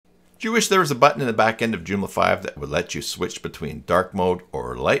Do you wish there was a button in the back end of Joomla 5 that would let you switch between dark mode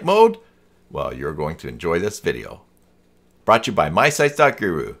or light mode? Well, you're going to enjoy this video. Brought to you by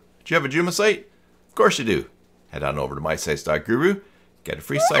mysites.guru. Do you have a Joomla site? Of course you do. Head on over to mysites.guru, get a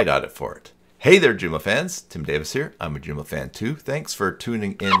free site audit for it. Hey there, Joomla fans. Tim Davis here. I'm a Joomla fan too. Thanks for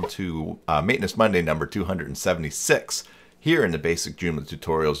tuning in to Maintenance Monday number 276 here in the Basic Joomla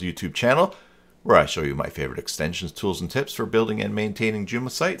Tutorials YouTube channel, where I show you my favorite extensions, tools, and tips for building and maintaining Joomla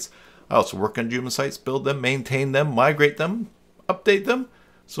sites. I also work on Joomla sites, build them, maintain them, migrate them, update them.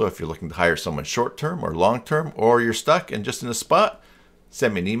 So if you're looking to hire someone short-term or long-term, or you're stuck and just in a spot,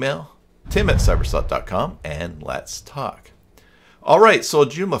 send me an email, tim@cyberslut.com, and let's talk. All right, so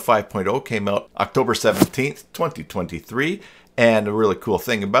Joomla 5.0 came out October 17th, 2023. And a really cool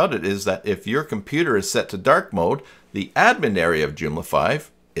thing about it is that if your computer is set to dark mode, the admin area of Joomla 5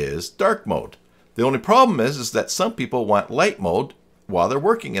 is dark mode. The only problem is that some people want light mode while they're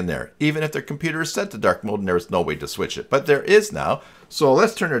working in there, even if their computer is set to dark mode and there is no way to switch it. But there is now. So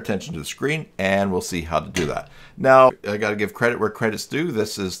let's turn our attention to the screen and we'll see how to do that. Now, I got to give credit where credit's due.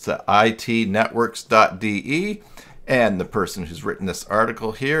 This is to itnetworks.de, and the person who's written this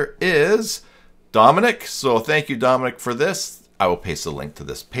article here is Dominic. So thank you, Dominic, for this. I will paste a link to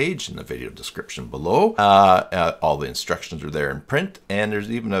this page in the video description below. All the instructions are there in print, and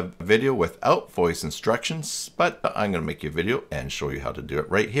there's even a video without voice instructions, but I'm going to make you a video and show you how to do it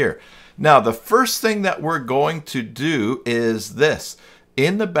right here. Now, the first thing that we're going to do is this.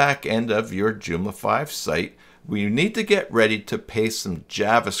 In the back end of your Joomla 5 site, we need to get ready to paste some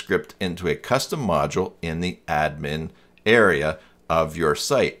JavaScript into a custom module in the admin area of your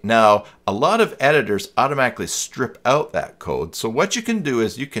site. Now, a lot of editors automatically strip out that code. So what you can do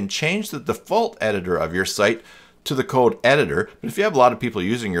is you can change the default editor of your site to the code editor. But if you have a lot of people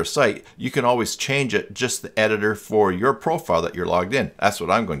using your site, you can always change it just the editor for your profile that you're logged in. That's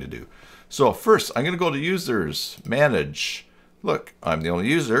what I'm going to do. So first, I'm going to go to Users, Manage. Look, I'm the only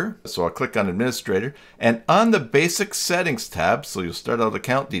user, so I'll click on Administrator. And on the Basic Settings tab, so you'll start out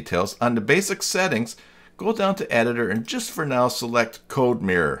Account Details, on the Basic Settings, go down to Editor and just for now select Code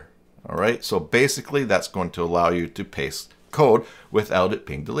Mirror. All right, so basically that's going to allow you to paste code without it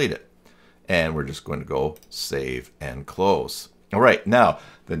being deleted. And we're just going to go Save and Close. All right, now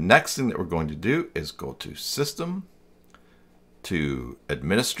the next thing that we're going to do is go to System, to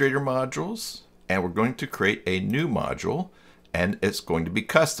Administrator Modules, and we're going to create a new module, and it's going to be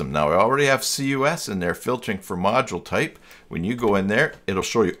custom. Now I already have CUS in there filtering for module type. When you go in there, it'll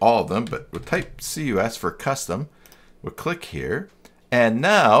show you all of them, but we'll type CUS for custom. We'll click here, and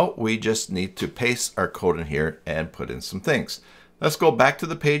now we just need to paste our code in here and put in some things. Let's go back to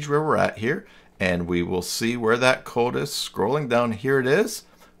the page where we're at here, and we will see where that code is. Scrolling down, here it is.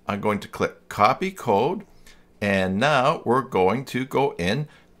 I'm going to click Copy Code, and now we're going to go in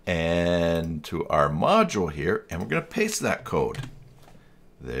and to our module here, and we're going to paste that code.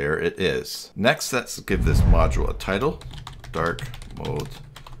 There it is. Next, let's give this module a title, Dark Mode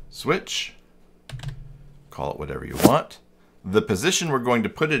Switch. Call it whatever you want. The position we're going to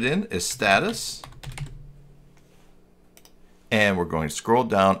put it in is status. And we're going to scroll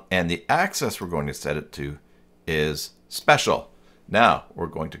down, and the access we're going to set it to is special. Now, we're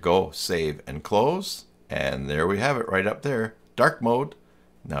going to go Save and Close, and there we have it right up there, dark mode.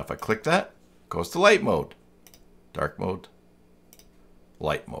 Now if I click that, it goes to light mode, dark mode,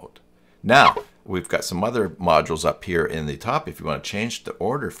 light mode. Now we've got some other modules up here in the top. If you want to change the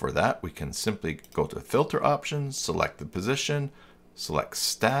order for that, we can simply go to Filter Options, select the position, select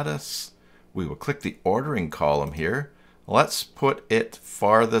Status. We will click the ordering column here. Let's put it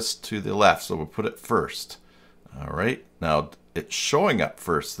farthest to the left, so we'll put it first. All right, now it's showing up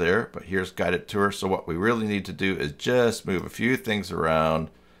first there, but here's Guided Tour. So what we really need to do is just move a few things around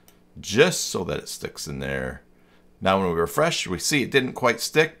just so that it sticks in there. Now when we refresh, we see it didn't quite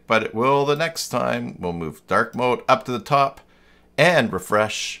stick, but it will the next time. We'll move dark mode up to the top and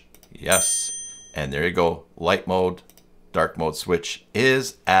refresh. Yes, and there you go. Light mode, dark mode switch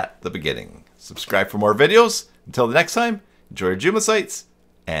is at the beginning. Subscribe for more videos. Until the next time, enjoy your Joomla sites,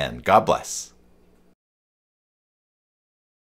 and God bless.